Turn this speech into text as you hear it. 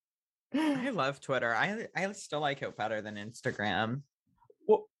I love Twitter. I still like it better than Instagram.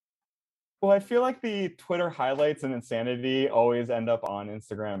 Well, well, I feel like the Twitter highlights and insanity always end up on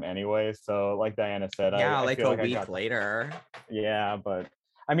Instagram anyway. So, like Diana said, Yeah, I like feel a like I week got later. yeah, but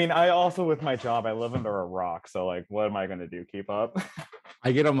I mean, I also with my job, I live under a rock. So, like, what am I going to do? Keep up?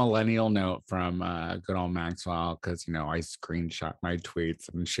 I get a millennial note from good old Maxwell because, you know, I screenshot my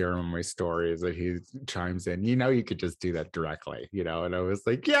tweets and share them on my stories that he chimes in. You know, you could just do that directly, you know. And I was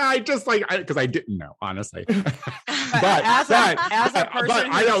like, yeah, I just like, because I didn't know, honestly. but as a person, but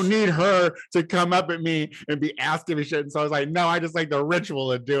I don't need her to come up at me and be asking me shit. And so I was like, no, I just like the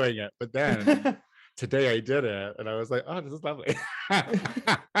ritual of doing it. But then today I did it and I was like, oh, this is lovely.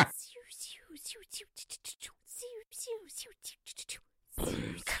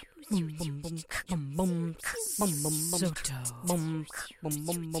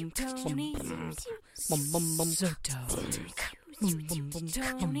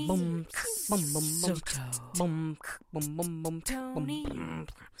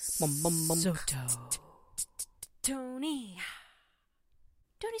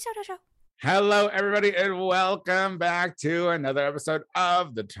 Tony Soto Show. Hello, everybody, and welcome back to another episode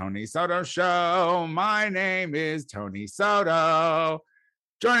of the Tony Soto Show. My name is Tony Soto.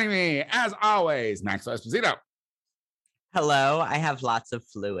 Joining me, as always, Maxwell Esposito. hello, I have lots of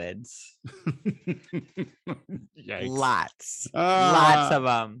fluids. Yikes. Lots of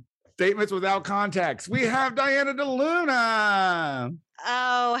them. Statements without context. We have Diana DeLuna.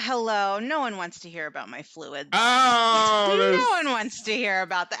 Oh, hello. No one wants to hear about my fluids. Oh, no one wants to hear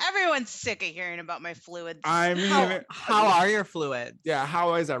about that. Everyone's sick of hearing about my fluids. I mean, how are your fluids? Yeah,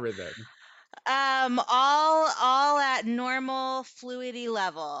 how is everything? All at normal fluidy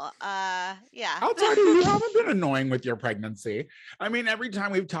level. Yeah. I'll tell you haven't been annoying with your pregnancy. I mean, every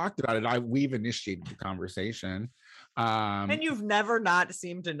time we've talked about it, we've initiated the conversation. And you've never not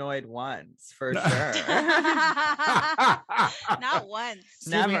seemed annoyed once, for sure. Not once.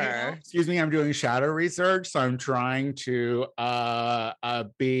 Never. Excuse me, I'm doing shadow research, so I'm trying to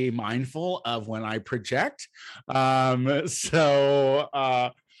be mindful of when I project.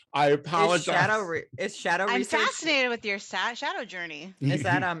 I apologize. Is shadow I'm research? fascinated with your shadow journey. Is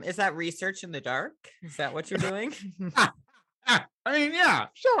that research in the dark? Is that what you're doing? I mean, yeah,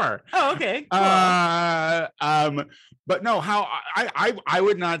 sure. Oh, okay. Cool. But no, how I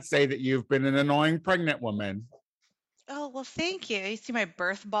would not say that you've been an annoying pregnant woman. Oh, well, thank you. You see my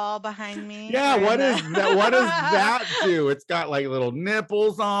birth ball behind me? Yeah, what does that do? It's got like little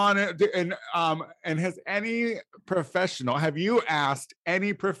nipples on it. And has any professional, have you asked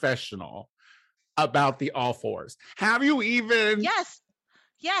any professional about the all fours? Have you even?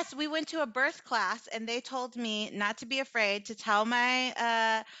 Yes, we went to a birth class and they told me not to be afraid to tell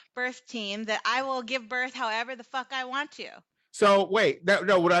my birth team that I will give birth however the fuck I want to. So wait,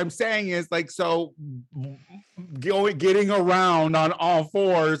 no, what I'm saying is like, so getting around on all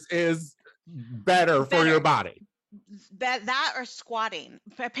fours is better for your body. That or squatting.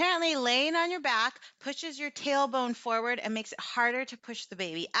 Apparently laying on your back pushes your tailbone forward and makes it harder to push the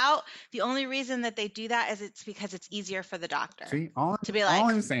baby out. The only reason that they do that is it's because it's easier for the doctor. See, all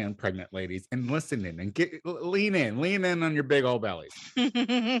I'm saying, pregnant ladies, and listen in and lean in on your big old bellies.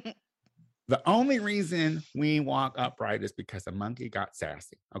 The only reason we walk upright is because a monkey got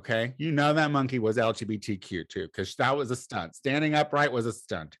sassy. Okay, you know that monkey was LGBTQ too, because that was a stunt. Standing upright was a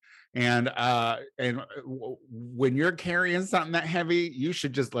stunt. And when you're carrying something that heavy, you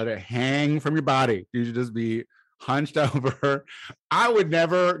should just let it hang from your body. You should just be hunched over. I would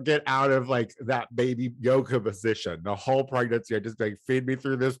never get out of like that baby yoga position the whole pregnancy. I just like feed me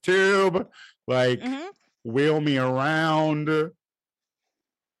through this tube, like wheel me around.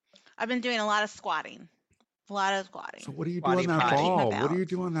 I've been doing a lot of squatting. So what do you do on that ball? What do you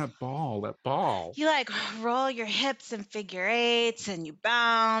do on that ball? That ball. You like roll your hips in figure eights and you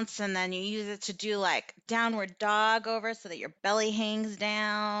bounce and then you use it to do like downward dog over so that your belly hangs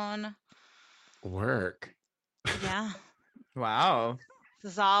down. Work. Yeah. Wow.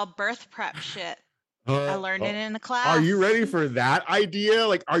 This is all birth prep shit. I learned it in the class. Are you ready for that idea?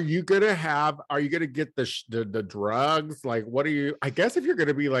 Like, are you gonna get the drugs? Like, what are you? I guess if you're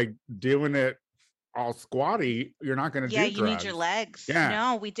gonna be like doing it all squatty, you're not gonna do drugs. Yeah, you need your legs. Yeah.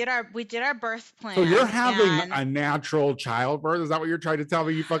 No, we did our birth plan. So you're having a natural childbirth? Is that what you're trying to tell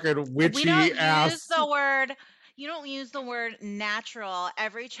me? You fucking witchy ass. You don't use the word natural.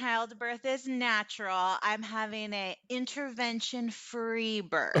 Every childbirth is natural. I'm having an intervention-free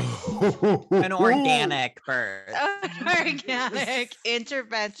birth. An organic birth. Organic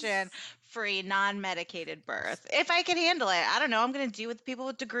intervention free, non-medicated birth. If I can handle it. I don't know. I'm going to do what the people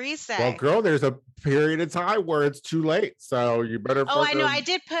with degrees say. Well, girl, there's a period of time where it's too late, so you better. Oh, I know. fucking-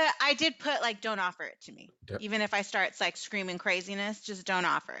 I did put like, don't offer it to me. Yeah. Even if I start like screaming craziness, just don't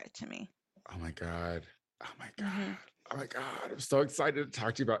offer it to me. Oh my god. Oh my god. Mhm. Oh my god. I'm so excited to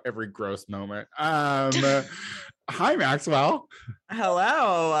talk to you about every gross moment. Hi, Maxwell.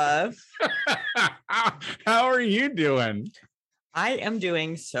 Hello. How are you doing? I am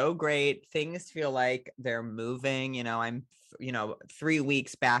doing so great. Things feel like they're moving. I'm 3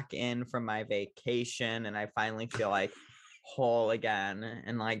 weeks back in from my vacation, and I finally feel like whole again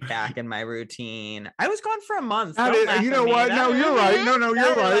and like back in my routine. I was gone for a month. Don't laugh You at know me. what? That No, was- you're right. No, you're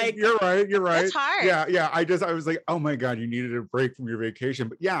that, right. like- You're right. You're right. It's hard. Yeah. I was like, oh my God, you needed a break from your vacation.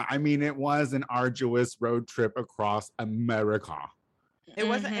 But yeah, I mean, it was an arduous road trip across America. It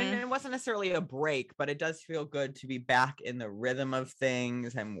wasn't, Mhm. and it wasn't necessarily a break, but it does feel good to be back in the rhythm of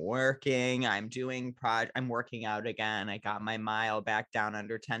things. I'm working, I'm doing I'm working out again. I got my mile back down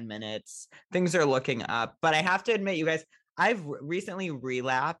under 10 minutes. Things are looking up, but I have to admit, you guys, I've recently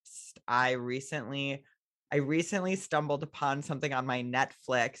relapsed. I recently stumbled upon something on my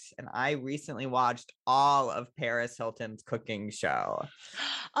Netflix, and I recently watched all of Paris Hilton's cooking show.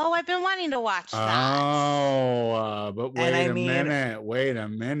 Oh, I've been wanting to watch that. Oh, but And wait I a mean- minute. Wait a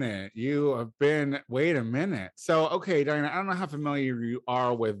minute. You have been, wait a minute. So, okay, Diana, I don't know how familiar you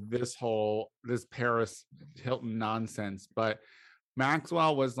are with this Paris Hilton nonsense, but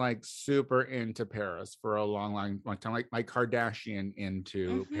Maxwell was like super into Paris for a long time, like Kardashian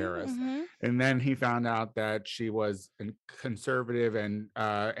into Mhm, Paris. mhm. And then he found out that she was conservative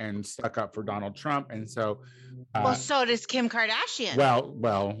and stuck up for Donald Trump. And so, Well, so does Kim Kardashian.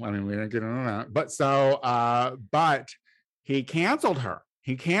 well, I mean, we didn't get into that, but he canceled her.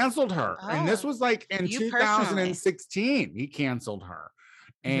 And this Oh, was like in you personally. 2016. He canceled her,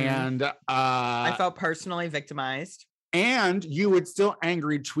 Mhm. and I felt personally victimized. and you would still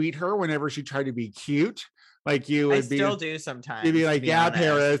angry tweet her whenever she tried to be cute. Like you I would be, still do sometimes. you'd be to like, be "Yeah, honest.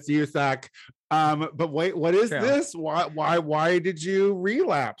 Paris, you suck." But wait, what is True. this? Why did you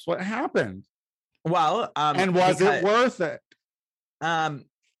relapse? What happened? Well, And was it worth it?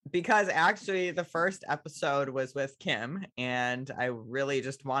 Because actually the first episode was with Kim, and I really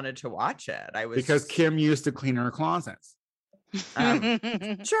just wanted to watch it. I was Because Kim used to clean her closets.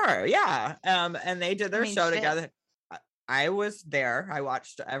 Sure, yeah. And they did their mean, show shit. together. I was there. I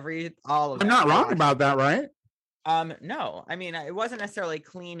watched all of I'm it. not I wrong watched- about that, right? No, I mean, it wasn't necessarily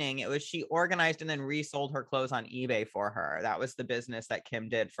cleaning. It was she organized and then resold her clothes on eBay for her. That was the business that Kim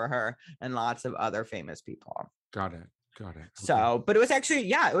did for her and lots of other famous people. Got it. Okay. So, but it was actually,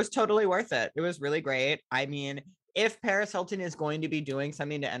 yeah, it was totally worth it. It was really great. I mean, if Paris Hilton is going to be doing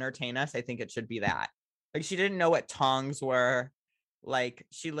something to entertain us, I think it should be that. Like, she didn't know what tongs were. Like,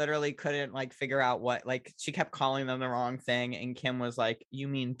 she literally couldn't like figure out what, like, she kept calling them the wrong thing. And Kim was like, "You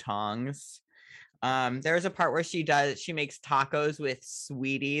mean tongs?" There's a part where she makes tacos with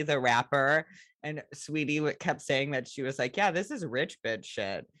Sweetie, the rapper. And Sweetie kept saying that she was like, "Yeah, this is rich bitch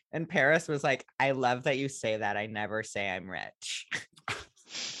shit." And Paris was like, "I love that you say that. I never say I'm rich."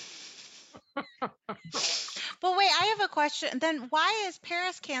 But wait, I have a question. Then why is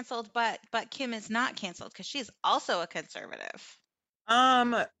Paris canceled, but Kim is not canceled? Because she's also a conservative.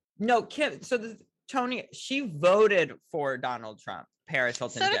 No, Kim. So Tony, she voted for Donald Trump. Paris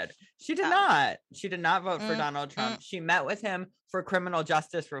Hilton So did- did. She did Oh. not. She did not vote for Mm, Donald Trump. She met with him for criminal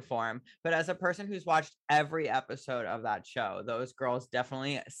justice reform. But as a person who's watched every episode of that show, those girls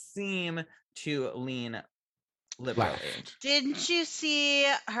definitely seem to lean liberally. Left. Didn't you see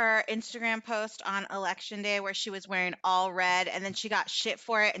her Instagram post on election day where she was wearing all red and then she got shit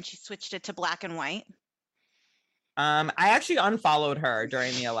for it and she switched it to black and white? I actually unfollowed her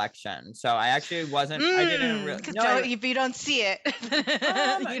during the election, so I actually wasn't. I didn't really. Because No, if you don't see it.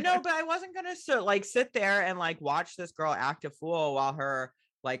 you no, know. but I wasn't gonna sit there and like watch this girl act a fool while her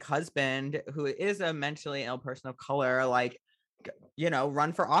like husband, who is a mentally ill person of color, like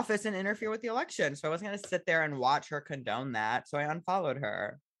run for office and interfere with the election. So I wasn't gonna sit there and watch her condone that. So I unfollowed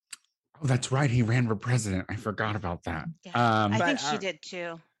her. Oh, that's right. He ran for president. I forgot about that. Yeah, Um, I But, think she did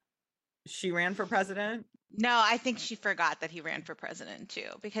too. She ran for president. No, I think she forgot that he ran for president too,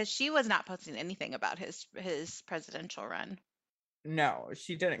 because she was not posting anything about his presidential run. No,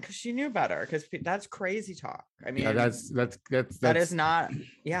 she didn't, because she knew better. Because that's crazy talk. I mean, yeah, that's that is not.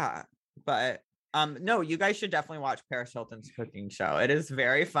 Yeah, but No, you guys should definitely watch Paris Hilton's cooking show. It is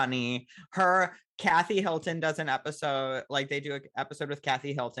very funny. Kathy Hilton does an episode, like they do an episode with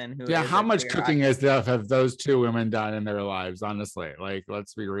Kathy Hilton, who Yeah, is how a much queer cooking have those two women done in their lives? Honestly, like,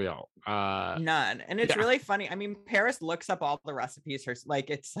 let's be real. None. And it's yeah. really funny. I mean, Paris looks up all the recipes. It's like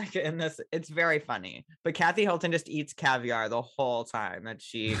in this, it's very funny. But Kathy Hilton just eats caviar the whole time that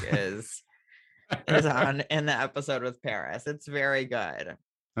she is on in the episode with Paris. It's very good.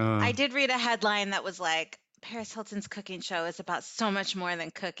 I did read a headline that was like, Paris Hilton's cooking show is about so much more than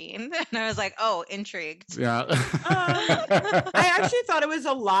cooking. And I was like, oh, intrigued. Yeah. I actually thought it was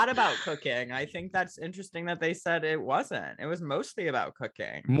a lot about cooking. I think that's interesting that they said it wasn't. It was mostly about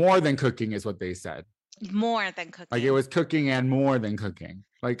cooking. More than cooking is what they said. More than cooking. Like it was cooking and more than cooking.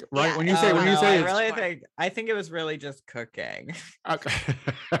 Like, right? Yeah. When you say, I think it was really just cooking. Okay.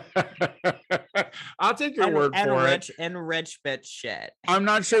 I'll take your word for it. And rich bitch shit. I'm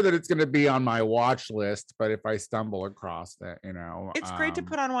not sure that it's going to be on my watch list, but if I stumble across that, it's great to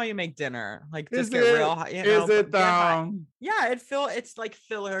put on while you make dinner. Like, is just get real. Is it though? Yeah, it's like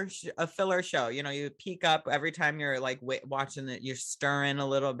a filler show. You peek up every time you're like watching it. You're stirring a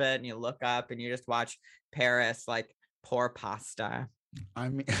little bit, and you look up, and you just watch Paris like pour pasta. I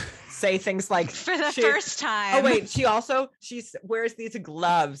mean, say things like for the first time. Oh wait, she wears these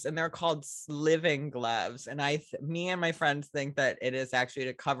gloves, and they're called sliving gloves. And me and my friends think that it is actually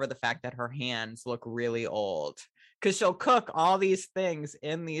to cover the fact that her hands look really old, because she'll cook all these things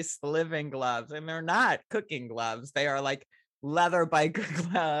in these sliving gloves, and they're not cooking gloves. They are like leather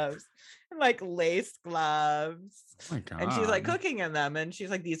biker gloves and like lace gloves. Oh my God. And she's like cooking in them, and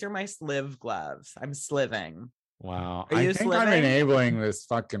she's like, these are my sliv gloves. I'm sliving. Wow. I think I'm enabling this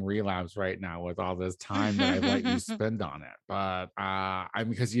fucking relapse right now with all this time that I let you spend on it. But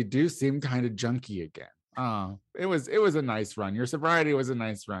because you do seem kind of junky again. It was a nice run. Your sobriety was a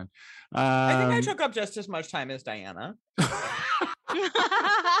nice run. I think I took up just as much time as Diana.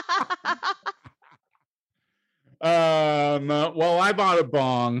 Well, I bought a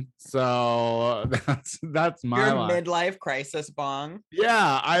bong, so that's my your midlife crisis bong.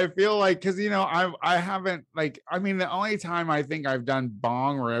 Yeah, I feel like, because I haven't, like, I mean, the only time I think I've done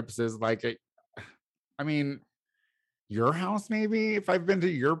bong rips is like your house, maybe, if I've been to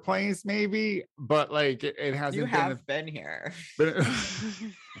your place, maybe, but like it hasn't. You have been here.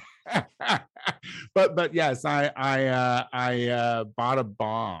 But yes, I bought a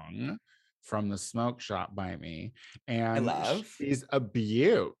bong from the smoke shop by me, and she's a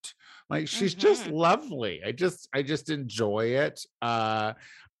beaut. Like, she's just lovely. I just enjoy it.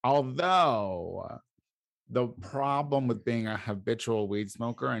 Although the problem with being a habitual weed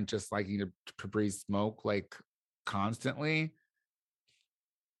smoker and just liking to breathe smoke like constantly,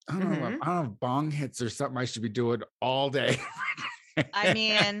 I don't know if bong hits or something I should be doing all day. I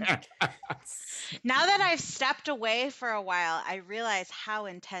mean, now that I've stepped away for a while, I realize how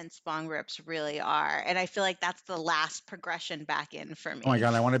intense bong rips really are. And I feel like that's the last progression back in for me. Oh my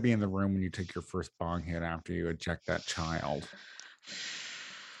God, I want to be in the room when you take your first bong hit after you eject that child.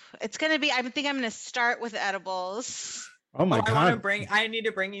 It's going to be, I think I'm going to start with edibles. Oh my God. I need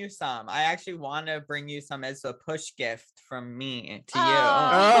to bring you some. I actually want to bring you some as a push gift from me to you.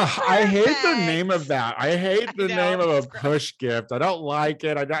 I hate the name of that. I hate the name of a push gift. I don't like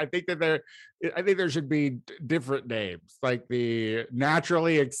it. I think that there should be different names, like the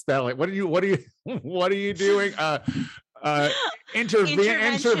naturally expelling. What are you doing?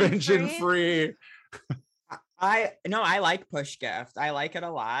 Intervention free. I like push gift. I like it a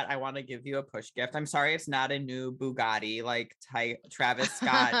lot. I want to give you a push gift. I'm sorry it's not a new Bugatti like Travis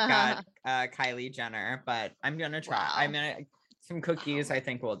Scott got Kylie Jenner, but I'm gonna try. Wow. I mean, some cookies I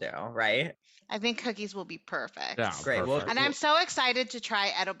think will do, right? I think cookies will be perfect. Yeah, great. Perfect. And I'm so excited to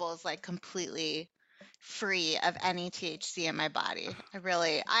try edibles like completely free of any THC in my body. I feel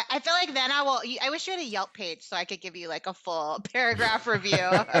like then I wish you had a Yelp page so I could give you like a full paragraph review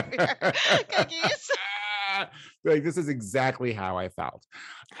of your cookies. Like, this is exactly how I felt.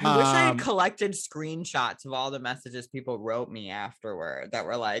 I wish I had collected screenshots of all the messages people wrote me afterward that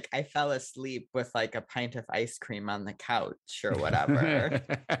were like, I fell asleep with like a pint of ice cream on the couch or whatever.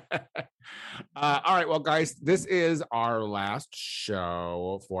 All right, well, guys, this is our last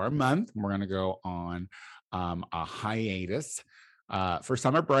show for a month. We're going to go on a hiatus for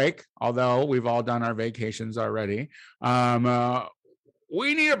summer break, although we've all done our vacations already.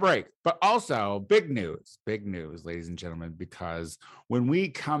 We need a break, but also big news, ladies and gentlemen, because when we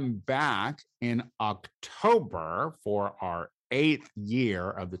come back in October for our 8th year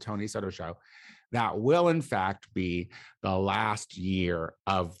of the Tony Soto Show, that will in fact be the last year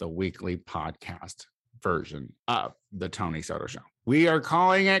of the weekly podcast version of the Tony Soto Show. We are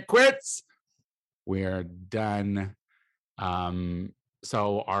calling it quits. We're done.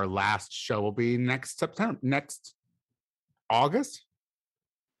 So our last show will be next August.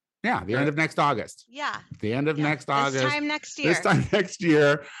 Yeah, the end of next August. Yeah. The end of Yeah. next August. This time next year. This time next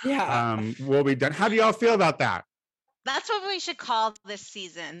year. Yeah. We'll be done. How do y'all feel about that? That's what we should call this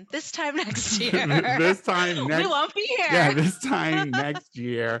season. This time next year. This time next. We won't be here. Yeah, this time next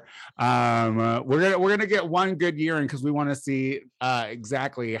year. We're gonna get one good year in because we want to see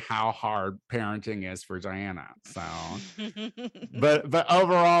exactly how hard parenting is for Diana. So, but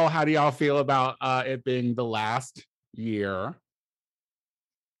overall, how do y'all feel about it being the last year?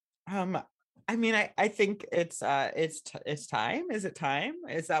 I mean, I think it's time. Is it time?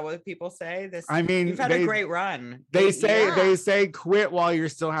 Is that what people say? I mean, you've had a great run. They say quit while you're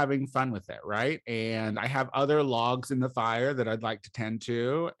still having fun with it, right? And I have other logs in the fire that I'd like to tend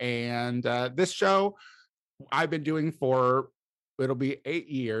to. And this show I've been doing it'll be 8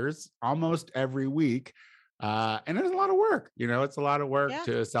 years, almost every week. And it's a lot of work, it's a lot of work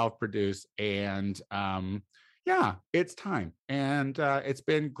to self-produce. And yeah, it's time. And it's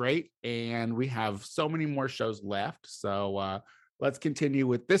been great. And we have so many more shows left. So let's continue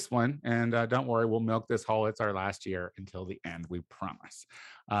with this one. And don't worry, we'll milk this whole. It's our last year until the end, we promise.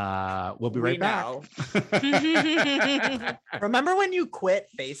 We'll be right back. Remember when you quit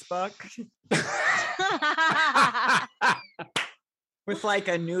Facebook? With like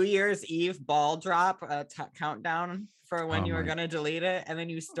a New Year's Eve ball drop, countdown for when you were going to delete it, and then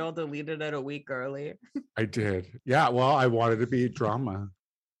you still deleted it a week early. I did. Yeah, well, I wanted to be drama.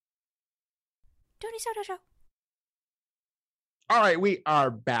 Tony Soto Show. All right, we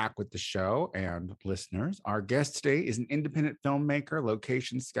are back with the show, and listeners, our guest today is an independent filmmaker,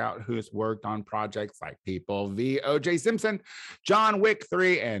 location scout who has worked on projects like People v. O.J. Simpson, John Wick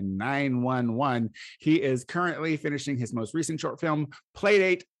 3, and 911. He is currently finishing his most recent short film,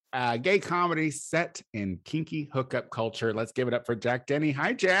 Playdate, a gay comedy set in kinky hookup culture. Let's give it up for Jack Denny.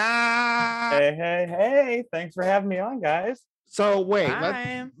 Hi, Jack. Hey. Thanks for having me on, guys. So wait,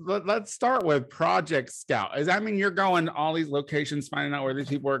 let's start with Project Scout. Does that mean you're going to all these locations, finding out where these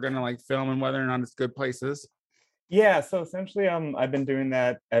people are going to like film and whether or not it's good places? Yeah, so essentially, I've been doing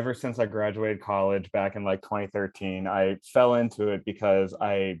that ever since I graduated college back in like 2013. I fell into it because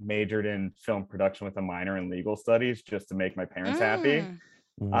I majored in film production with a minor in legal studies just to make my parents happy.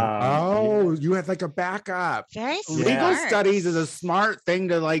 You had like a backup. Very smart. Legal studies is a smart thing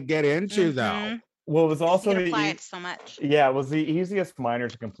to like get into, though. Well, it was also apply it so much. Yeah, it was the easiest minor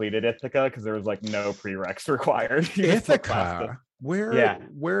to complete at Ithaca because there was like no prereqs required. Ithaca?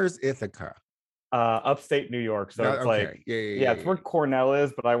 Where's Ithaca? Upstate New York. So it's like it's where Cornell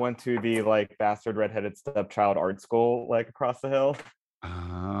is, but I went to the like bastard redheaded stepchild art school like across the hill.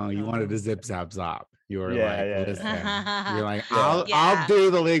 Oh, you wanted to zip zap zop. You were listen. You're like, I'll do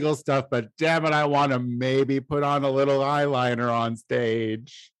the legal stuff, but damn it, I want to maybe put on a little eyeliner on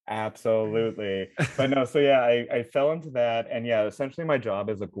stage. Absolutely. But no, so yeah, I fell into that. And yeah, essentially my job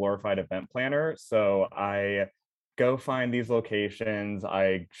is a glorified event planner. So I go find these locations,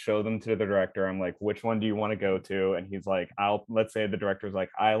 I show them to the director. I'm like, which one do you want to go to? And he's like, let's say the director's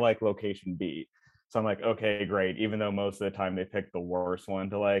like, I like location B. So I'm like, okay, great. Even though most of the time they pick the worst one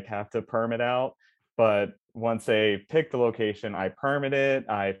to like have to permit out. But once they pick the location, I permit it.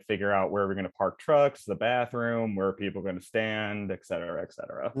 I figure out where we're going to park trucks, the bathroom, where people are going to stand, et cetera, et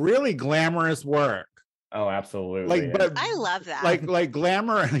cetera. Really glamorous work. Oh, absolutely. But I love that. Like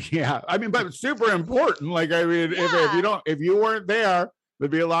glamour. Yeah. I mean, but super important. Like, I mean, if you weren't there,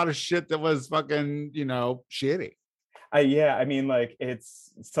 there'd be a lot of shit that was fucking, shitty. I mean, like,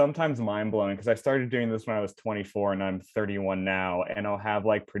 it's sometimes mind-blowing because I started doing this when I was 24 and I'm 31 now, and I'll have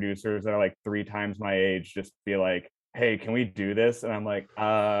like producers that are like 3 times my age just be like, hey, can we do this? And I'm like,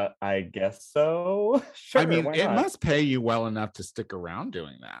 I guess so. Sure, I mean, it must pay you well enough to stick around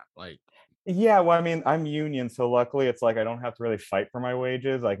doing that. Like, yeah, well, I mean, I'm union, so luckily it's like I don't have to really fight for my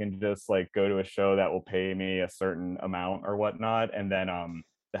wages. I can just like go to a show that will pay me a certain amount or whatnot, and then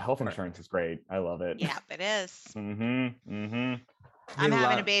the health insurance is great. I love it. Yeah, it is. I'm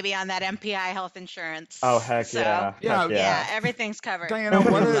having a baby on that MPI health insurance. Oh, heck yeah. Yeah, everything's covered. Diana,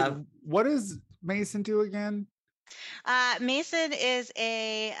 what does Mason do again? Mason is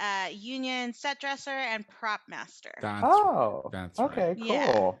a union set dresser and prop master. That's okay,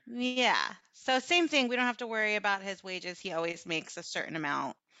 right. Cool. Yeah. So same thing. We don't have to worry about his wages. He always makes a certain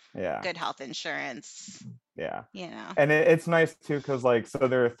amount. Yeah. Good health insurance. Yeah. And it's nice too because like, so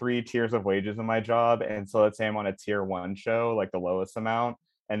there are 3 tiers of wages in my job, and so let's say I'm on a tier 1 show, like the lowest amount,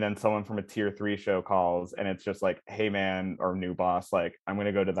 and then someone from a tier 3 show calls and it's just like, hey man, or new boss, like, I'm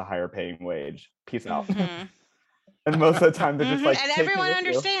gonna go to the higher paying wage, peace out. And most of the time they're just like And taking everyone with you.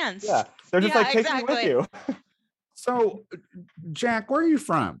 understands. Yeah, they're just Yeah, like taking it with exactly. you. So, Jack, where are you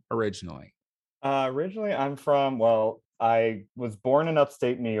from originally? Originally, I'm from, well, I was born in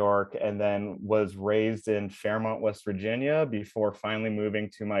upstate New York and then was raised in Fairmont, West Virginia before finally moving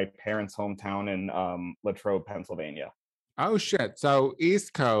to my parents' hometown in Latrobe, Pennsylvania. Oh shit. So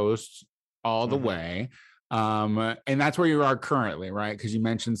East Coast all the Mhm. way. And that's where you are currently, right? Because you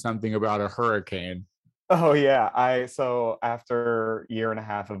mentioned something about a hurricane. Oh yeah, so after a year and a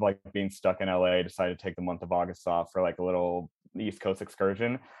half of like being stuck in LA, I decided to take the month of August off for like a little East Coast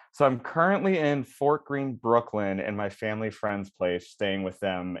excursion. So I'm currently in Fort Greene, Brooklyn, in my family friend's place, staying with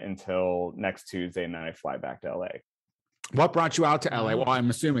them until next Tuesday, and then I fly back to LA. What brought you out to LA? Well, Wow. I'm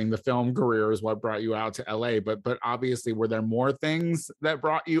assuming the film career is what brought you out to LA, but obviously were there more things that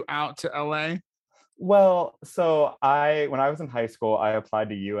brought you out to LA? Well, so when I was in high school, I applied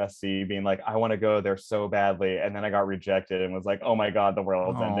to USC being like, I want to go there so badly. And then I got rejected and was like, oh my God, the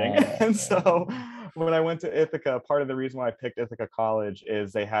world's ending. And so when I went to Ithaca, part of the reason why I picked Ithaca College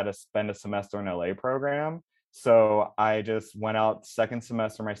is they had to spend a semester in LA program. So I just went out second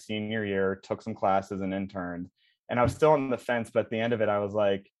semester my senior year, took some classes and interned. And I was still on the fence, but at the end of it, I was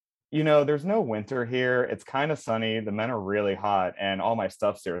like, there's no winter here. It's kind of sunny. The men are really hot, and all my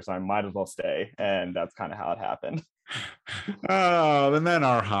stuff's here, so I might as well stay. And that's kind of how it happened. Oh, the men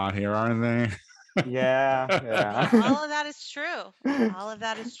are hot here, aren't they? Yeah, yeah. All of that is true. All of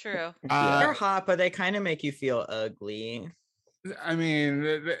that is true. They're hot, but they kind of make you feel ugly. I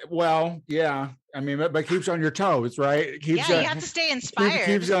mean, well, yeah. I mean, but keeps you on your toes, right? It keeps Yeah, you have to stay inspired.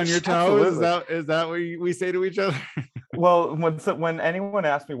 keeps you on your toes. Absolutely. Is that what we say to each other? Well, when anyone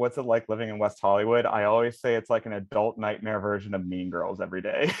asks me what's it like living in West Hollywood, I always say it's like an adult nightmare version of Mean Girls every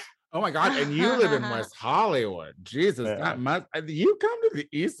day. Oh my God. And you live in West Hollywood. Jesus, Yeah. that must, you come to the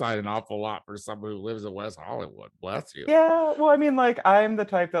East Side an awful lot for someone who lives in West Hollywood. Bless you. Yeah, well, I mean, like, I'm the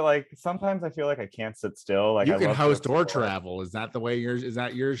type that, like, sometimes I feel like I can't sit still. Like, You I can love to host or explore. travel. Is that the way is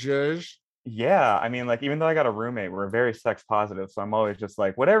that your zhuzh? Yeah, I mean, like, even though I got a roommate, we're very sex positive, so I'm always just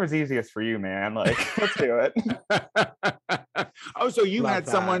like, whatever's easiest for you, man. Like, let's do it. Oh, so you Love had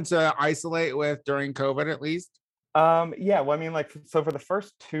someone to isolate with during COVID at least? Yeah, well, I mean, like, so for the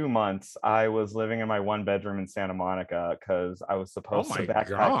first 2 months, I was living in my one bedroom in Santa Monica because I was Oh supposed to my backpack.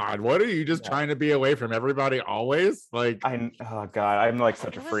 God. What are you just Yeah. trying to be away from everybody always? Like, Oh God, I'm like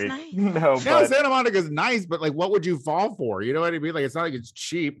such a It was freak. nice. No, yeah, but Santa Monica's nice, but like, what would you fall for? You know what I mean? Like, it's not like it's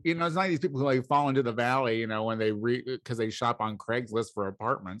cheap. You know, it's not like these people who like fall into the valley, you know, when they because they shop on Craigslist for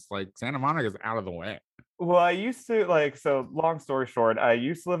apartments. Like, Santa Monica's out of the way. well, I used to like, so long story short, I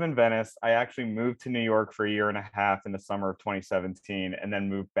used to live in Venice. I actually moved to New York for a year and a half in the summer of 2017 and then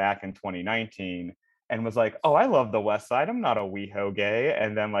moved back in 2019 and was like, oh, I love the West Side. I'm not a WeHo gay.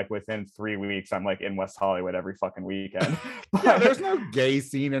 And then like within 3 weeks, I'm like in West Hollywood every fucking weekend. Yeah, there's no gay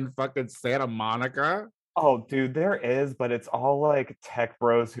scene in fucking Santa Monica. Oh, dude, there is, but it's all like tech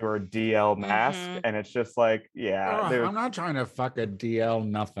bros who are DL masked, Mhm. and it's just like, yeah, Ugh, I'm not trying to fuck a DL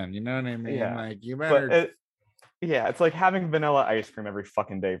nothing. You know what I mean? Yeah, Like, you but better. it's like having vanilla ice cream every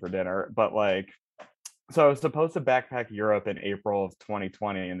fucking day for dinner. But like, so I was supposed to backpack Europe in April of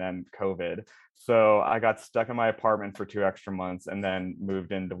 2020, and then COVID. So I got stuck in my apartment for 2 extra months, and then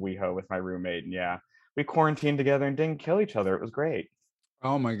moved into WeHo with my roommate. And yeah, we quarantined together and didn't kill each other. It was great.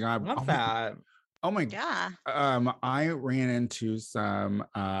 Oh my God. Love Oh my, that. oh my Yeah. I ran into some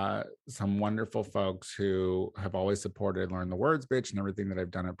wonderful folks who have always supported Learn the Words Bitch and everything that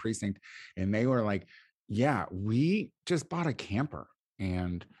I've done at Precinct, and they were like, yeah, we just bought a camper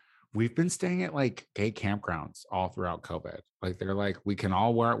and we've been staying at like gay campgrounds all throughout COVID. Like, they're like, we can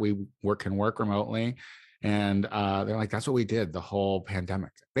all can work remotely, and they're like, that's what we did the whole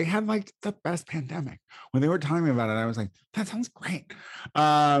pandemic. They had like the best pandemic. When they were telling me about it, I was like, that sounds great.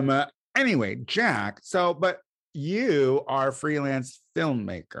 Anyway, Jack, but you are a freelance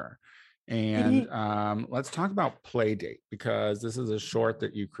filmmaker. And let's talk about Playdate, because this is a short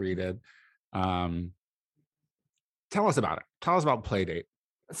that you created. Tell us about it. Tell us about Playdate.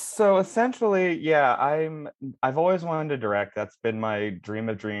 So essentially, yeah, I've always wanted to direct. That's been my dream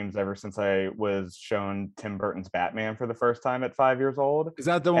of dreams ever since I was shown Tim Burton's Batman for the first time at 5 years old. Is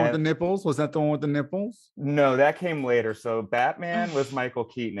that the one with the And nipples? Was that the one with the nipples? no, that came later. So Batman was Michael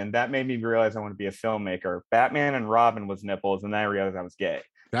Keaton, and that made me realize I want to be a filmmaker. Batman and Robin was nipples, and then I realized I was gay.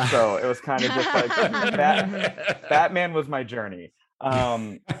 So it was kind of just like Batman was my journey.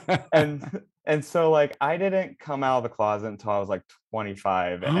 And so like I didn't come out of the closet until I was like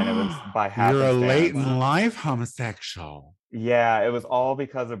 25, and it was by You're a happenstance. late in life homosexual. Yeah, it was all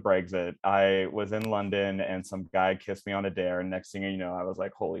because of Brexit. I was in London and some guy kissed me on a dare, and next thing you know, I was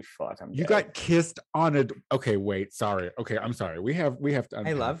like, "Holy fuck, I'm You gay." got kissed on a. Okay, wait. Sorry. Okay, I'm sorry. We have to unpack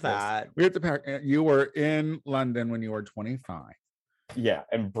I love this. that. We have to pack. You were in London when you were 25. Yeah,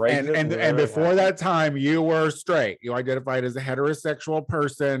 and Brexit And literally before happened. that time, you were straight. You identified as a heterosexual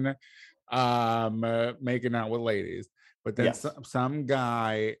person, making out with ladies. But then Yes. some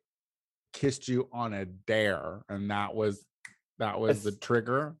guy kissed you on a dare, and that was the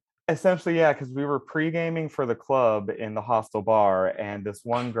trigger. Essentially, yeah, because we were pre-gaming for the club in the hostel bar, and this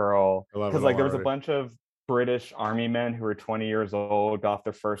one girl, I love because it like there was a already. bunch of British army men who were 20 years old, got off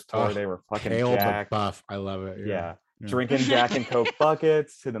their first tour. Oh, They were fucking Kale the jacked. buff. I love it. Yeah. Yeah. Drinking Jack and Coke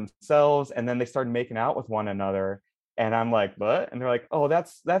buckets to themselves, and then they started making out with one another. And I'm like, what? And they're like, oh,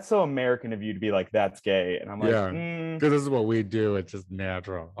 that's so American of you to be like, that's gay. And I'm like, Yeah, because this is what we do. It's just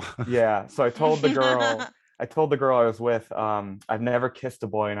natural. yeah. So I told the girl I was with, I've never kissed a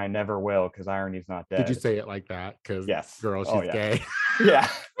boy and I never will, because irony's not dead. Did you say it like that? Because Yes. girl, she's Oh, yeah. gay. Yeah.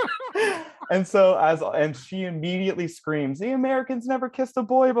 And she immediately screams, the Americans never kissed a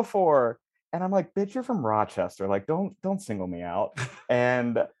boy before. And I'm like, bitch, you're from Rochester. Like, don't single me out.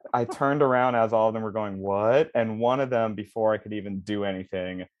 And I turned around as all of them were going, what? And one of them, before I could even do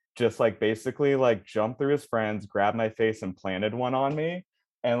anything, just like basically like jumped through his friends, grabbed my face and planted one on me.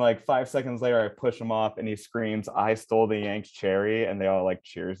 And like 5 seconds later, I push him off and he screams, I stole the Yanks cherry. And they all like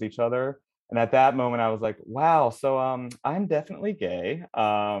cheers each other. And at that moment, I was like, wow, so I'm definitely gay.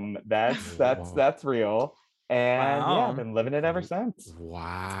 That's real. And yeah, I've been living it ever since.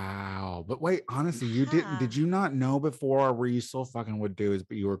 Wow. But wait, honestly, you Yeah. did you not know before, or were you still fucking with dudes,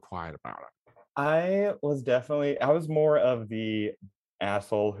 but you were quiet about it? I was more of the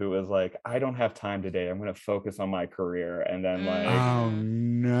asshole who was like, I don't have time today. I'm gonna focus on my career. And then like, Oh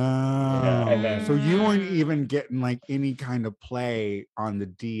no. yeah, and then So you weren't even getting like any kind of play on the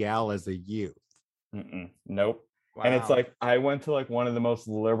DL as a youth. nope. Wow. And it's like, I went to like one of the most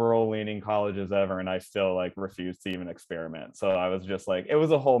liberal leaning colleges ever, and I still like refused to even experiment. So I was just like, it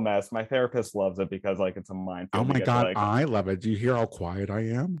was a whole mess. My therapist loves it because like it's a minefield. Oh my God, like, I love it. Do you hear how quiet I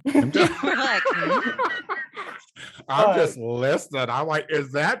am? We're like, I'm just listening. I'm like,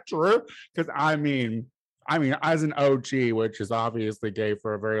 is that true? Because I mean, as an OG, which is obviously gay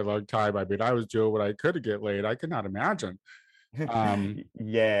for a very long time, I mean, I was doing what I could to get laid. I could not imagine.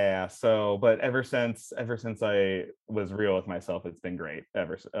 Yeah. So, but ever since I was real with myself, it's been great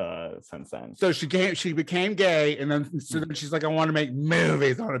ever since then. So she became gay, and then she's like, I want to make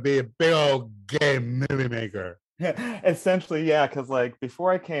movies. I want to be a big old gay movie maker. Essentially, yeah, because like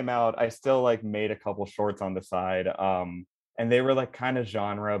before I came out, I still like made a couple shorts on the side, and they were like kind of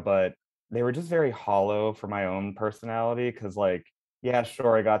genre, but they were just very hollow for my own personality. Because like, yeah,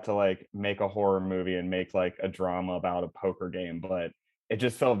 sure, I got to like make a horror movie and make like a drama about a poker game, but it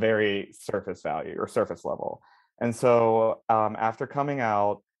just felt very surface value or surface level. And so after coming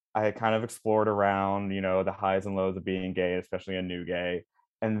out, I kind of explored around, the highs and lows of being gay, especially a new gay.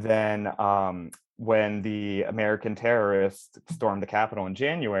 And then when the American terrorists stormed the Capitol in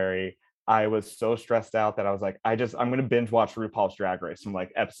January, I was so stressed out that I was like, I'm going to binge watch RuPaul's Drag Race from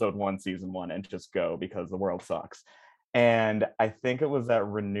like episode 1, season 1, and just go because the world sucks. And I think it was that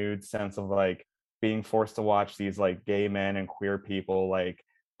renewed sense of like being forced to watch these like gay men and queer people like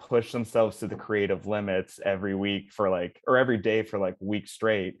push themselves to the creative limits every week for like, or every day for like weeks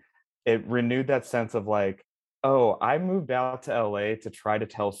straight. It renewed that sense of like, oh, I moved out to LA to try to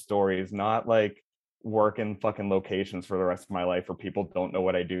tell stories, not like work in fucking locations for the rest of my life where people don't know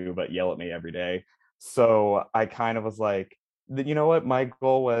what I do but yell at me every day. So I kind of was like, you know what? My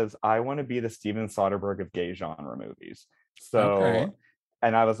goal was I want to be the Steven Soderbergh of gay genre movies. So, okay.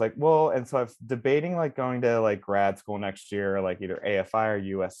 And I was like, well, and so I was debating like going to like grad school next year, like either AFI or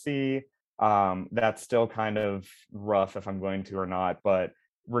USC. That's still kind of rough if I'm going to or not, but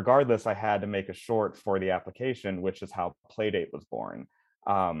regardless, I had to make a short for the application, which is how Playdate was born.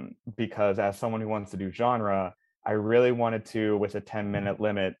 Because as someone who wants to do genre, I really wanted to, with a 10-minute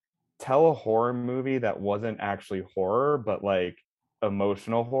limit, tell a horror movie that wasn't actually horror, but like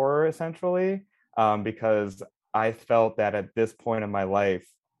emotional horror, essentially. Because I felt that at this point in my life,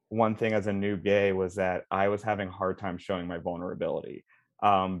 one thing as a new gay was that I was having a hard time showing my vulnerability.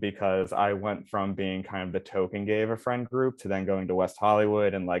 Because I went from being kind of the token gay of a friend group to then going to West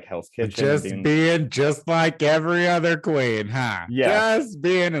Hollywood and like Hell's Kitchen. Just being just like every other queen, huh? Yeah. Just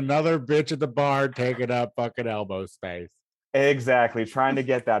being another bitch at the bar taking up fucking elbow space. Exactly. Trying to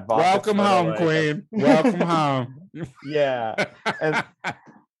get that welcome home, queen. Welcome home. Yeah. And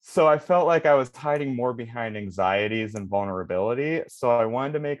So I felt like I was hiding more behind anxieties and vulnerability. So I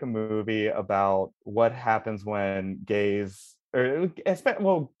wanted to make a movie about what happens when gays,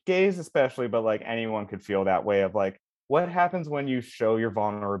 well, gays especially, but like anyone could feel that way of like, what happens when you show your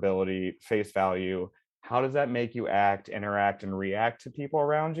vulnerability face value? How does that make you act, interact, and react to people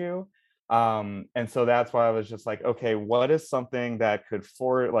around you? And so that's why I was just like, okay, what is something that could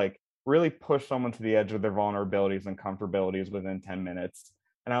really push someone to the edge of their vulnerabilities and comfortabilities within 10 minutes?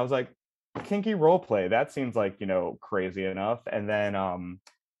 And I was like, kinky role play. That seems like, crazy enough. And then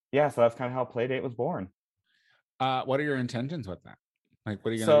yeah, so that's kind of how Playdate was born. What are your intentions with that? Like,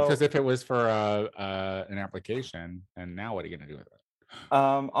 what are you gonna do? So Because if it was for an application, and now what are you gonna do with it?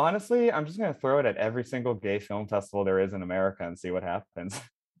 honestly, I'm just gonna throw it at every single gay film festival there is in America and see what happens.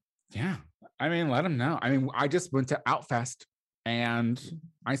 Yeah, I mean, let them know. I mean, I just went to Outfest and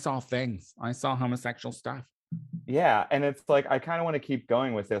I saw things. I saw homosexual stuff. Yeah, and it's like I kind of want to keep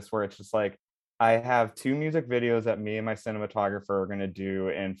going with this where it's just like I have 2 music videos that me and my cinematographer are going to do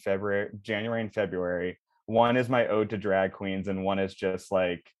in January and February. One is my ode to drag queens and one is just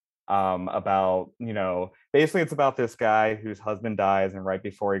like about, basically it's about this guy whose husband dies and right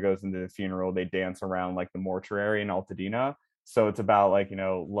before he goes into the funeral they dance around like the mortuary in Altadena. So it's about like,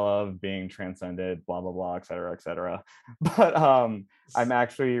 love being transcended, blah blah blah, et cetera, et cetera. But I'm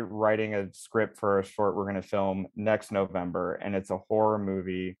actually writing a script for a short we're going to film next November, and it's a horror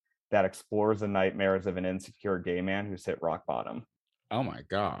movie that explores the nightmares of an insecure gay man who's hit rock bottom. Oh my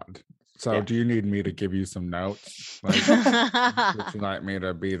God. So Yeah. do you need me to give you some notes? Like, would you like me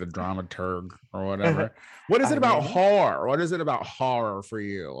to be the dramaturg or whatever? What is it about horror? What is it about horror for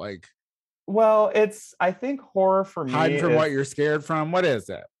you? Like, well, I think horror for me hiding from what you're scared from. What is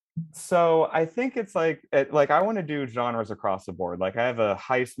it? So I think it's like I want to do genres across the board. Like I have a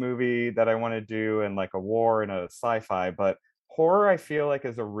heist movie that I want to do and like a war and a sci-fi, but horror I feel like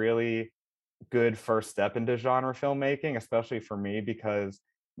is a really good first step into genre filmmaking, especially for me, because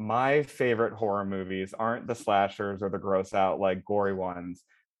my favorite horror movies aren't the slashers or the gross out, like gory ones,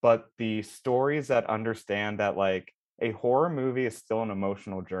 but the stories that understand that like a horror movie is still an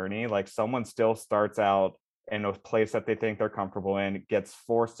emotional journey. Like someone still starts out in a place that they think they're comfortable in, gets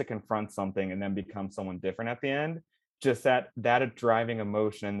forced to confront something, and then becomes someone different at the end. Just that driving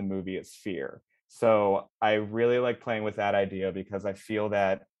emotion in the movie is fear. So I really like playing with that idea because I feel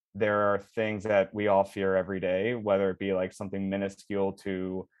that there are things that we all fear every day, whether it be like something minuscule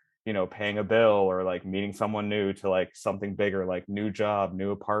to, paying a bill or like meeting someone new to like something bigger, like new job,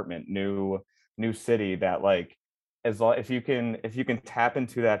 new apartment, new city, that like if you can tap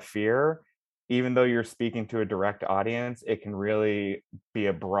into that fear, even though you're speaking to a direct audience, it can really be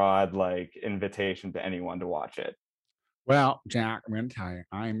a broad like invitation to anyone to watch it. Well, Jack, I'm going to tell you,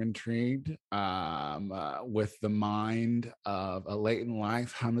 I'm intrigued with the mind of a late in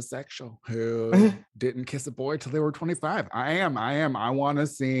life homosexual who didn't kiss a boy till they were 25. I am. I want to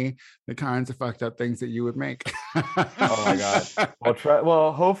see the kinds of fucked up things that you would make. Oh my God.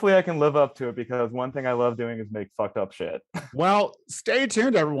 Well, hopefully I can live up to it because one thing I love doing is make fucked up shit. Well, stay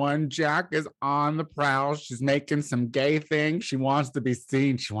tuned, everyone. Jack is on the prowl. She's making some gay things. She wants to be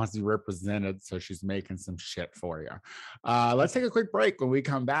seen. She wants to be represented. So she's making some shit for you. Let's take a quick break. When we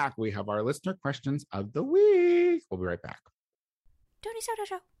come back, we have our listener questions of the week. We'll be right back. Tony Soto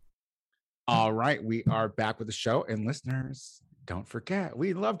Show. All right, we are back with the show. And listeners, don't forget,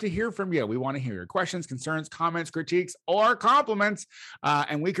 we love to hear from you. We want to hear your questions, concerns, comments, critiques, or compliments,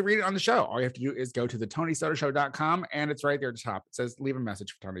 and we can read it on the show. All you have to do is go to the TonySotoShow.com, and it's right there at the top. It says, leave a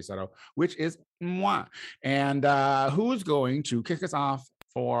message for Tony Soto, which is moi. And who's going to kick us off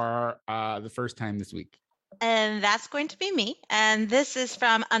for the first time this week? And that's going to be me. And this is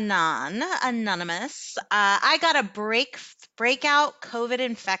from Anonymous. I got a breakout COVID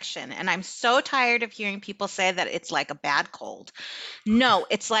infection, and I'm so tired of hearing people say that it's like a bad cold. No,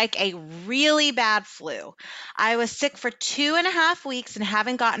 it's like a really bad flu. I was sick for 2.5 weeks and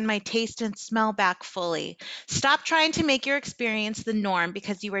haven't gotten my taste and smell back fully. Stop trying to make your experience the norm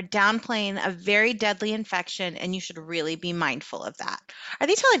because you are downplaying a very deadly infection, and you should really be mindful of that. Are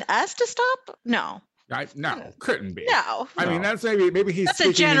they telling us to stop? No. No, couldn't be. No. I mean, that's maybe he's. That's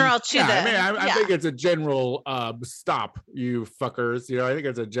a general I think it's a general stop, you fuckers. I think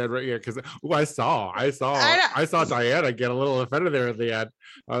it's a general. Yeah, because I saw Diana get a little offended there at the end.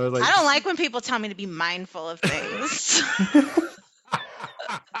 I was like, I don't like when people tell me to be mindful of things.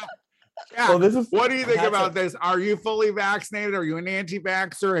 Yeah. Well, what do you think about this? Are you fully vaccinated? Are you an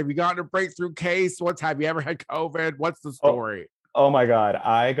anti-vaxxer? Have you gotten a breakthrough case? Have you ever had COVID? What's the story? Oh my God.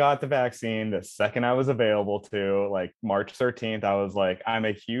 I got the vaccine the second I was available to, like March 13th. I was like, I'm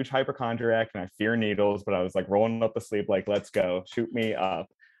a huge hypochondriac and I fear needles, but I was like rolling up the sleeve, like, let's go, shoot me up.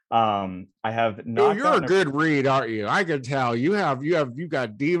 I have Oh, not you're a gotten good read, aren't you? I can tell you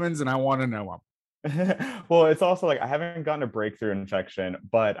got demons, and I want to know them. well, it's also like I haven't gotten a breakthrough infection,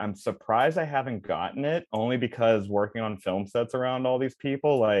 but I'm surprised I haven't gotten it only because working on film sets around all these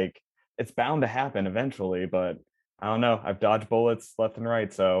people, like it's bound to happen eventually, but I don't know. I've dodged bullets left and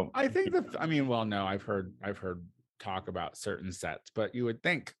right. So I think well, no, I've heard talk about certain sets, but you would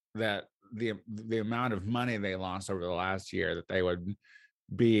think that the amount of money they lost over the last year that they would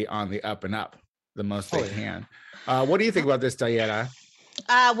be on the up and up the most they can. What do you think about this, Diana?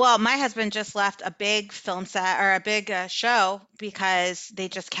 Well, my husband just left a big film set or a big show because they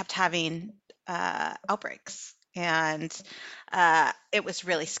just kept having outbreaks, and it was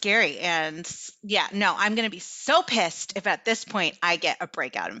really scary. And yeah, no, I'm going to be so pissed if at this point I get a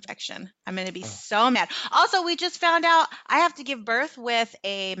breakout infection. I'm going to be so mad. Also, we just found out I have to give birth with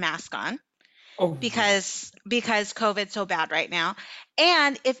a mask on. Because COVID's so bad right now.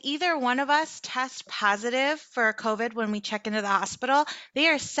 And if either one of us test positive for COVID when we check into the hospital, they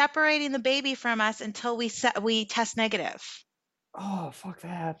are separating the baby from us until we test negative. Oh, fuck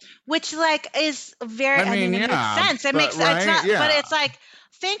that. Which like is very, I mean, it yeah, makes sense. It but makes right, it's not, yeah. but it's like,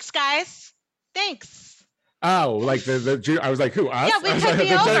 thanks guys. Thanks. Oh, like the I was like, who, us? Yeah, we I was could like,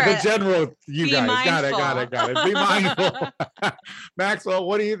 be over the it. general, you Be guys. mindful. Got it. Be mindful. Maxwell,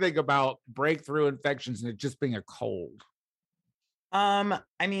 what do you think about breakthrough infections and it just being a cold? I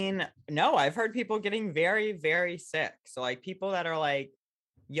mean, no, I've heard people getting very, very sick. So like people that are like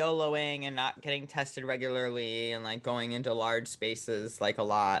YOLOing and not getting tested regularly and like going into large spaces like a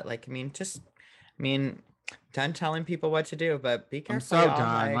lot. Like, I mean, done telling people what to do, but be careful. I'm so y'all,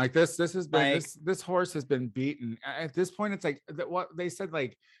 done. Like this has been like- this horse has been beaten. At this point, it's like what they said,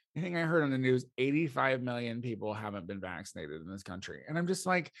 like I think I heard on the news, 85 million people haven't been vaccinated in this country. And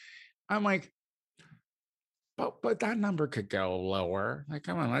I'm like, but that number could go lower. Like,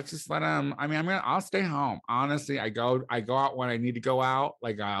 come on, let's just let them. I mean, I'll stay home. Honestly, I go out when I need to go out.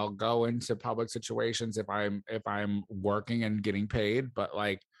 Like I'll go into public situations if I'm working and getting paid, but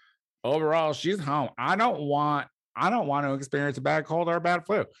like overall, she's home. I don't want to experience a bad cold or a bad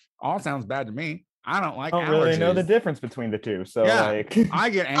flu. All sounds bad to me. I don't like I don't allergies. really know the difference between the two. So Yeah, like I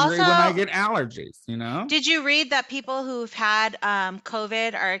get angry when I get allergies, you know? Did you read that people who've had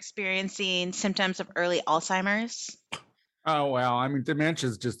COVID are experiencing symptoms of early Alzheimer's? Oh, well, I mean,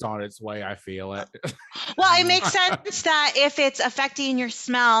 dementia's just on its way. I feel it. Well, it makes sense that if it's affecting your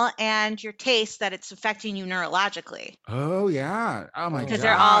smell and your taste, that it's affecting you neurologically. Oh, yeah. Oh, my God. Because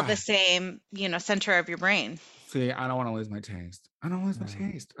they're all the same, center of your brain. See, I don't want to lose my taste. I don't lose my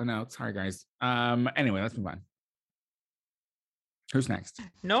taste. Oh, no. Sorry, guys. Anyway, let's move on. Who's next?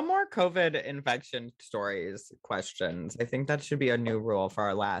 No more COVID infection stories, questions. I think that should be a new rule for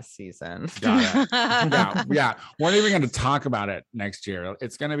our last season. Got it. Yeah. We're not even going to talk about it next year.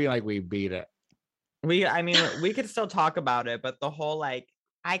 It's going to be like we beat it. We could still talk about it, but the whole like,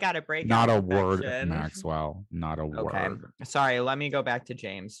 I got to break Not out a word, infection. Maxwell. Not a word. Sorry, let me go back to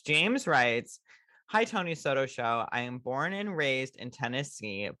James. James writes, "Hi, Tony Soto Show. I am born and raised in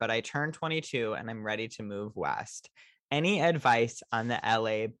Tennessee, but I turned 22 and I'm ready to move west. Any advice on the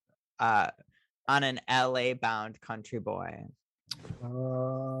on an LA bound country boy?"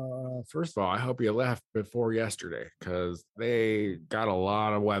 First of all, I hope you left before yesterday because they got a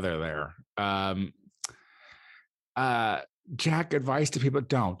lot of weather there. Jack, advice to people: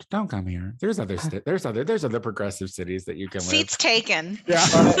 don't come here. There's other progressive cities that you can live. Seats taken.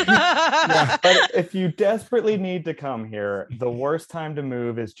 Yeah. But if you desperately need to come here, the worst time to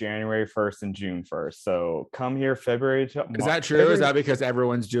move is January 1st and June 1st. So come here February to Is that true? Is that because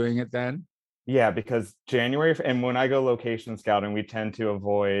everyone's doing it then? Yeah, because January, and when I go location scouting, we tend to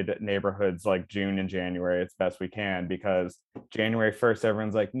avoid neighborhoods like June and January as best we can, because January 1st,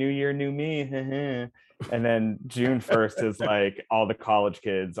 everyone's like, new year, new me. And then June 1st is like all the college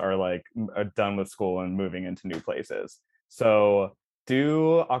kids are like done with school and moving into new places. So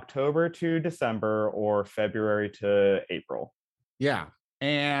do October to December or February to April. Yeah.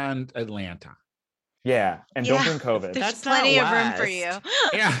 And Atlanta. Yeah. And don't bring COVID. There's That's plenty not of room for west.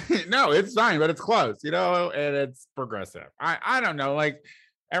 you. Yeah. No, it's fine, but it's close, and it's progressive. I don't know. Like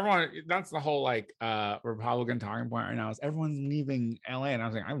everyone, that's the whole like Republican talking point right now is everyone's leaving LA. And I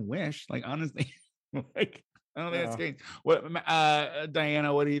was like, I wish, like, honestly, like, I don't think that's good. What,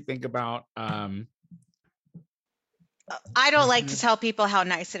 Diana, what do you think about I don't like to tell people how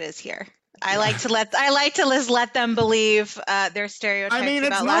nice it is here. I like to let them believe their stereotypes. I mean, it's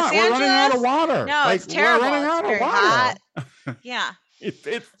about not. Los We're running out of Angeles. water. No, Like, it's terrible. We're running out It's of very water. hot. Yeah.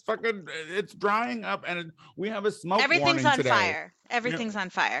 It's fucking, it's drying up, and we have a smoke Everything's warning on today. fire. Everything's on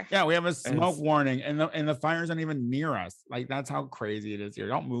fire. Yeah, we have a smoke It's- warning, and the fire's not even near us. Like, that's how crazy it is here.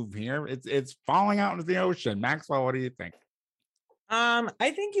 Don't move here. It's falling out into the ocean. Maxwell, what do you think?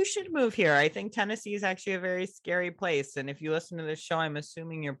 I think you should move here. I think Tennessee is actually a very scary place. And if you listen to this show, I'm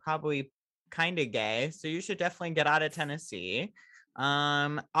assuming you're probably kind of gay. So you should definitely get out of Tennessee.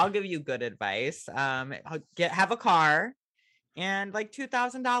 I'll give you good advice. Have a car and like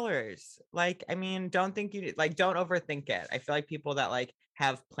 $2,000. Like, I mean, don't overthink it. I feel like people that like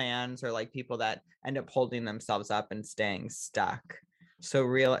have plans or like people that end up holding themselves up and staying stuck. So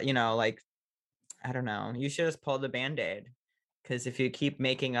like, I don't know, you should just pull the Band-Aid. Because if you keep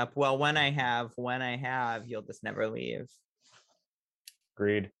making up, well, when I have, you'll just never leave.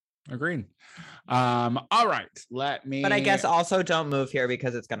 Agreed. All right, let me. But I guess also don't move here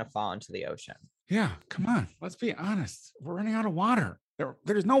because it's going to fall into the ocean. Yeah, come on. Let's be honest. We're running out of water.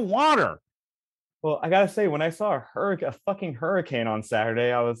 There's no water. Well, I gotta say, when I saw a fucking hurricane on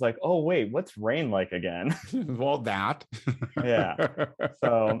Saturday, I was like, oh wait, what's rain like again? Well, that. Yeah.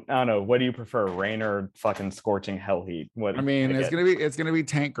 So I don't know. What do you prefer, rain or fucking scorching hell heat? What I mean, pick it's gonna be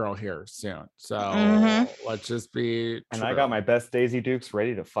Tank Girl here soon. So let's just be. And I got my best Daisy Dukes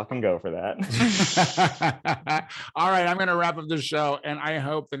ready to fucking go for that. All right, I'm gonna wrap up the show, and I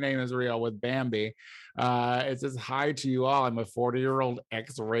hope the name is real with Bambi. It says, hi to you all. I'm a 40-year-old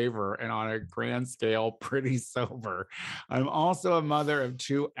ex-raver and on a grand scale, pretty sober. I'm also a mother of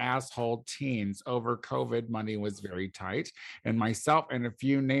 2 asshole teens. Over COVID, money was very tight, and myself and a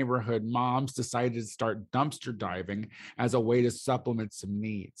few neighborhood moms decided to start dumpster diving as a way to supplement some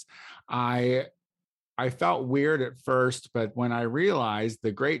needs. I felt weird at first, but when I realized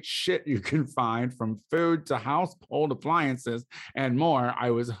the great shit you can find from food to household appliances and more,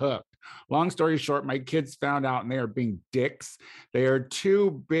 I was hooked. Long story short, my kids found out and they are being dicks. They are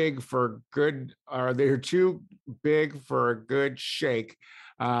too big for good, or they're too big for a good shake.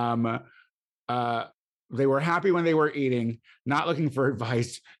 They were happy when they were eating, not looking for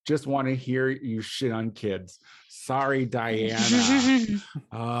advice, just want to hear you shit on kids. Sorry, Diana.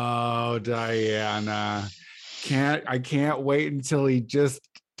 Oh, Diana. I can't wait until he just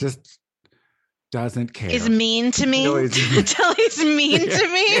doesn't care. He's mean to me. Until he's mean to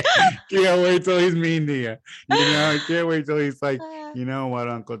me. Can't wait till he's mean to you. I can't wait till he's like, you know what,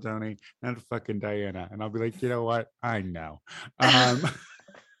 Uncle Tony, that's fucking Diana. And I'll be like, you know what? I know.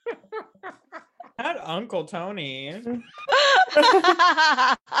 Not Uncle Tony.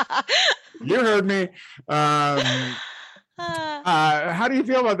 You heard me. How do you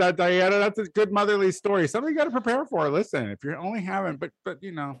feel about that, Diana? That's a good motherly story. Something you got to prepare for. Listen, if you're only having, but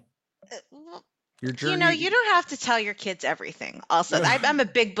your journey. You don't have to tell your kids everything. Also, I'm a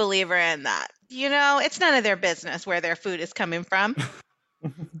big believer in that. It's none of their business where their food is coming from.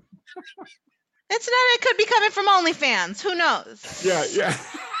 It could be coming from OnlyFans. Who knows? Yeah.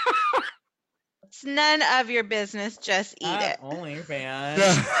 It's none of your business. Just eat it. OnlyFans.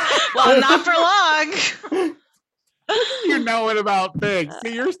 Well, not for long. You know it about things.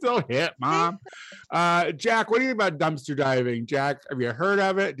 See, you're still hip, Mom. Jack, what do you think about dumpster diving? Jack, have you heard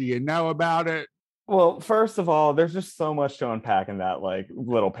of it? Do you know about it? Well, first of all, there's just so much to unpack in that like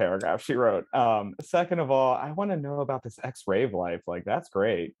little paragraph she wrote. Second of all, I want to know about this ex-rave life. Like, that's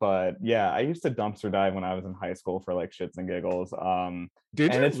great. But yeah, I used to dumpster dive when I was in high school for like shits and giggles.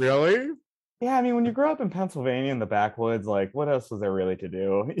 Did you really? Yeah, I mean, when you grow up in Pennsylvania in the backwoods, like, what else was there really to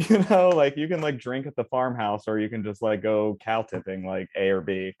do? Like, you can like drink at the farmhouse, or you can just like go cow tipping, like A or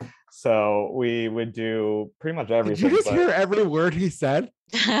B. So we would do pretty much everything. Did you just hear every word he said?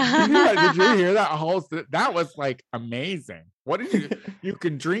 Did you hear that whole? That was like amazing. What did you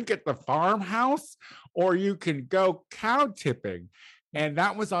can drink at the farmhouse, or you can go cow tipping, and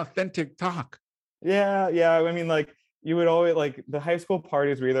that was authentic talk. Yeah. I mean, like, you would always like the high school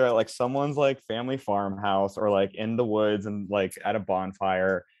parties were either at like someone's like family farmhouse or like in the woods and like at a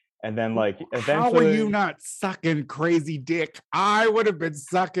bonfire. And then like eventually, how were you not sucking crazy dick? I would have been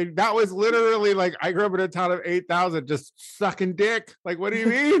sucking. That was literally like, I grew up in a town of 8,000 just sucking dick. Like, what do you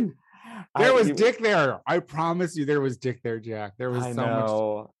mean? There was dick there. I promise you there was dick there, Jack. There was I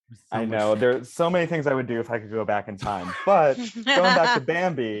know. There's so many things I would do if I could go back in time. But going back to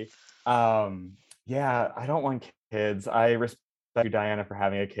Bambi, yeah, I don't want kids. I respect you, Diana, for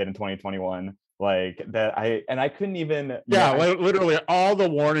having a kid in 2021. Like that, I couldn't even. Yeah, literally all the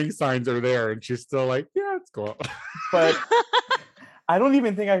warning signs are there, and she's still like, yeah, it's cool. But I don't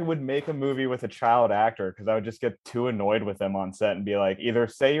even think I would make a movie with a child actor because I would just get too annoyed with them on set and be like, either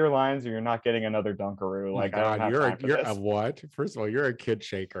say your lines or you're not getting another Dunkaroo. Oh my Like, I don't God, have time for you're this. a what? First of all, you're a kid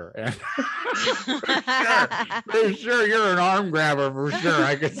shaker. And for sure, you're an arm grabber for sure.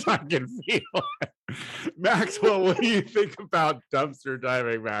 I can feel it. Maxwell, what do you think about dumpster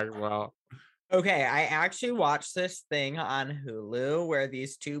diving, Maxwell? Okay, I actually watched this thing on Hulu where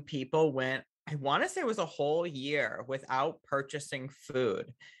these two people went, I want to say it was a whole year without purchasing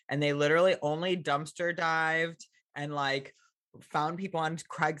food. And they literally only dumpster dived and like found people on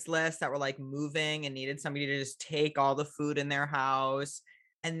Craigslist that were like moving and needed somebody to just take all the food in their house.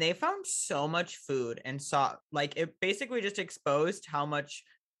 And they found so much food and saw like it basically just exposed how much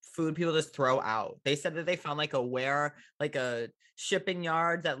food people just throw out. They said that they found like a shipping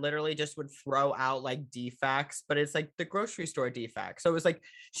yard that literally just would throw out like defects, but it's like the grocery store defects. So it was like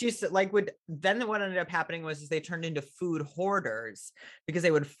she's like then what ended up happening was they turned into food hoarders because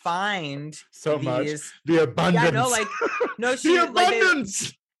they would find so much the abundance. Yeah, no, like no, the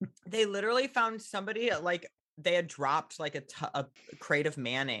abundance. Like, they literally found somebody like they had dropped like a crate of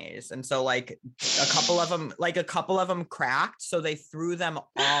mayonnaise, and so like a couple of them cracked, so they threw them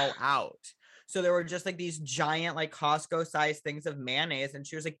all out. So there were just like these giant like Costco sized things of mayonnaise, and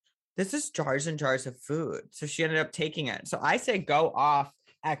she was like, this is jars and jars of food. So she ended up taking it. So I say go off,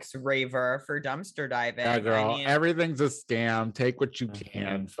 ex-raver, for dumpster diving. Yeah, girl, I mean, everything's a scam. Take what you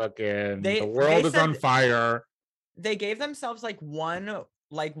can. Fucking the world is on fire. They gave themselves like one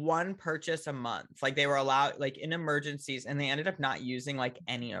purchase a month. Like they were allowed like in emergencies, and they ended up not using like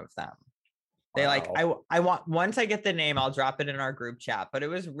any of them. They like I want, once I get the name, I'll drop it in our group chat. But it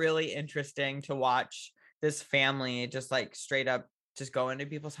was really interesting to watch this family just like straight up just go into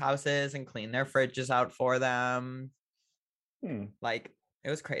people's houses and clean their fridges out for them. Like it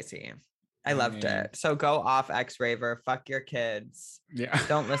was crazy. I loved it. So go off, ex-raver. Fuck your kids. Yeah.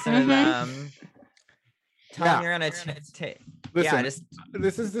 Don't listen to them. Tell them you're gonna take. Listen, Yeah,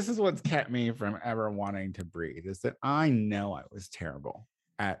 this is what's kept me from ever wanting to breathe, is that I know I was terrible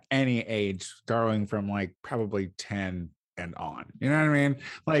at any age, starting from like probably 10 and on. You know what I mean?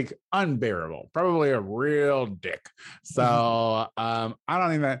 Like unbearable, probably a real dick. So I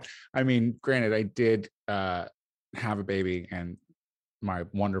don't even, I mean, granted, I did have a baby, and my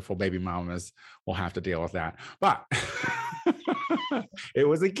wonderful baby mamas will have to deal with that, but it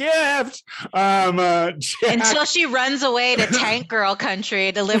was a gift. Until she runs away to Tank Girl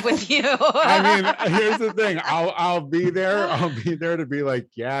country to live with you. I mean, here's the thing. I'll be there. I'll be there to be like,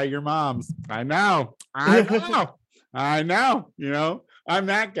 yeah, your mom's. I know. You know, I'm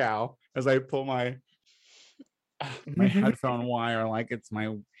that gal. As I pull my headphone wire like it's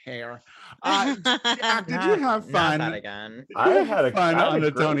my hair. Jack, did you have fun? Not that again. I had fun on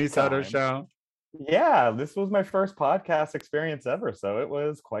the great Tony Soto time. show. Yeah, this was my first podcast experience ever, so it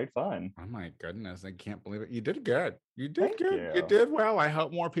was quite fun. Oh my goodness, I can't believe it. You did good. You did Thank good. you. You did well. I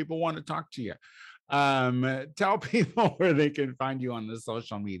hope more people want to talk to you. Tell people where they can find you on the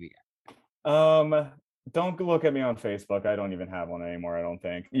social media. Don't look at me on Facebook. I don't even have one anymore, I don't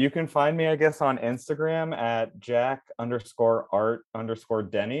think. You can find me, I guess, on Instagram at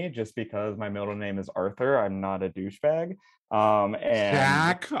Jack_Art_Denny, just because my middle name is Arthur. I'm not a douchebag. And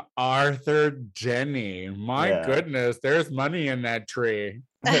Jack Arthur Denny. My goodness, there's money in that tree.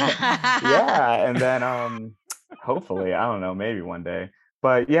 Yeah, and then hopefully, I don't know, maybe one day.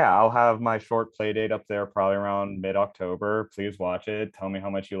 But yeah, I'll have my short play date up there probably around mid-October. Please watch it. Tell me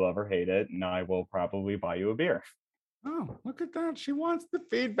how much you love or hate it, and I will probably buy you a beer. Oh, look at that. She wants the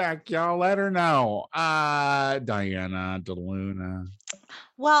feedback, y'all. Let her know. Diana DeLuna.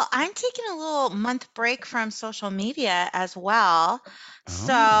 Well, I'm taking a little month break from social media as well.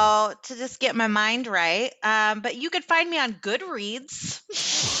 So to just get my mind right. But you could find me on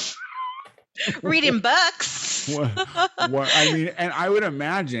Goodreads. Reading books. I mean, and I would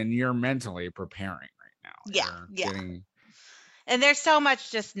imagine you're mentally preparing right now. Yeah. And there's so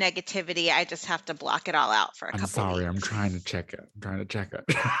much just negativity. I just have to block it all out for a couple sorry, weeks. I'm trying to check it. Diana,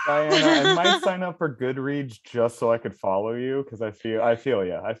 I might sign up for Goodreads just so I could follow you, because I feel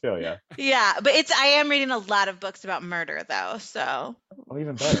you. Yeah, but I am reading a lot of books about murder though, so. Oh,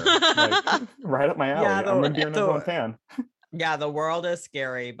 even better. Like, right up my alley. I'm gonna be your number one fan. Yeah, the world is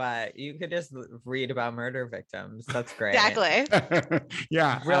scary, but you could just read about murder victims. That's great. Exactly.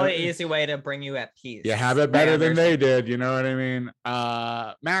 Yeah. Really easy way to bring you at peace. You have it better than they did. You know what I mean?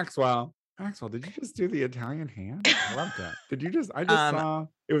 Maxwell, did you just do the Italian hand? I love that. I just saw,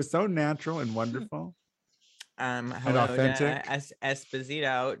 it was so natural and wonderful. Hello authentic. to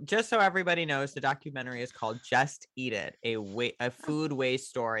Esposito. Just so everybody knows, the documentary is called Just Eat It, a food waste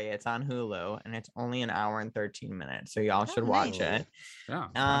story. It's on Hulu and it's only an hour and 13 minutes. So y'all should watch nice. it. Yeah,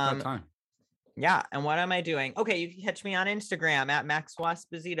 about that Um, time. Yeah. And what am I doing? Okay, you can catch me on Instagram at Maxwell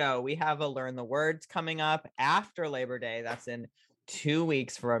Esposito. We have a Learn the Words coming up after Labor Day. That's in 2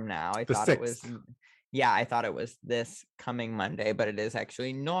 weeks from now. I The thought it was 6th. yeah, I thought it was this coming Monday, but it is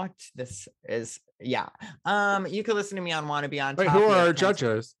actually not. This is you can listen to me on Wanna Be on Wait, Top. who We are have our tons-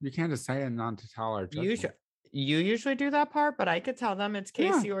 judges? You can't just say it not to tell our You judges. you usually do that part, but I could tell them it's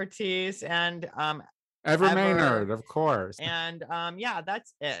Yeah. Casey Ortiz and Ever Ever. Maynard, of course. and yeah,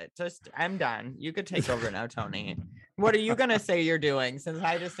 that's it. Just I'm done. You could take over now, Tony. What are you gonna say you're doing since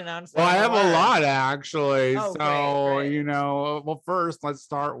I just announced? Well, I Learn have the a Words? lot actually. Oh, So, great. you know, well, first, let's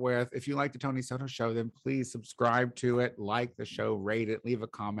start with if you like the Tony Soto show, then please subscribe to it, like the show, rate it, leave a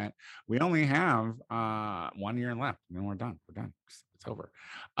comment. We only have 1 year left, and then we're done. We're done. It's over.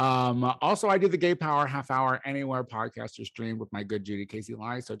 Also, I do the Gay Power half hour anywhere podcasts are streamed with my good Judy Casey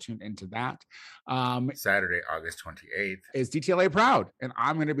Lai. So tune into that. Saturday, August 28th is DTLA Proud, and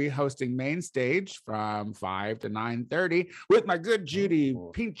I'm going to be hosting main stage from 5 to 9:30 with my good Judy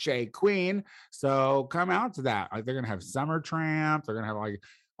Pinche Queen. So come out to that. Like, they're going to have Summer Tramp. They're going to have like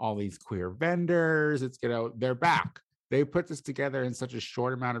all these queer vendors. It's going to, they're back. They put this together in such a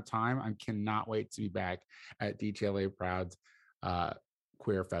short amount of time. I cannot wait to be back at DTLA Proud's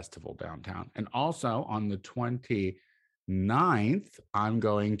Queer Festival downtown. And also on the 29th, I'm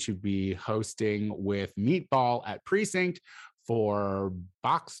going to be hosting with Meatball at Precinct for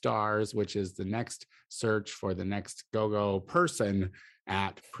Box Stars, which is the next search for the next go-go person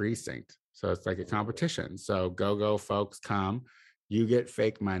at Precinct. So it's like a competition. So go-go folks come, you get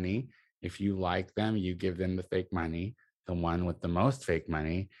fake money. If you like them, you give them the fake money. The one with the most fake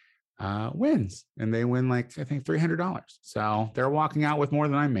money wins, and they win like I think $300. So they're walking out with more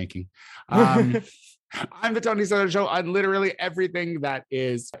than I'm making. I'm the Tony Soto Show on literally everything that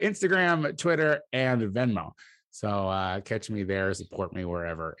is Instagram, Twitter, and Venmo. So catch me there, support me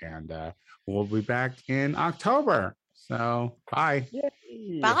wherever, and we'll be back in October. So bye.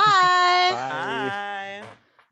 Yay. Bye. Bye. Bye.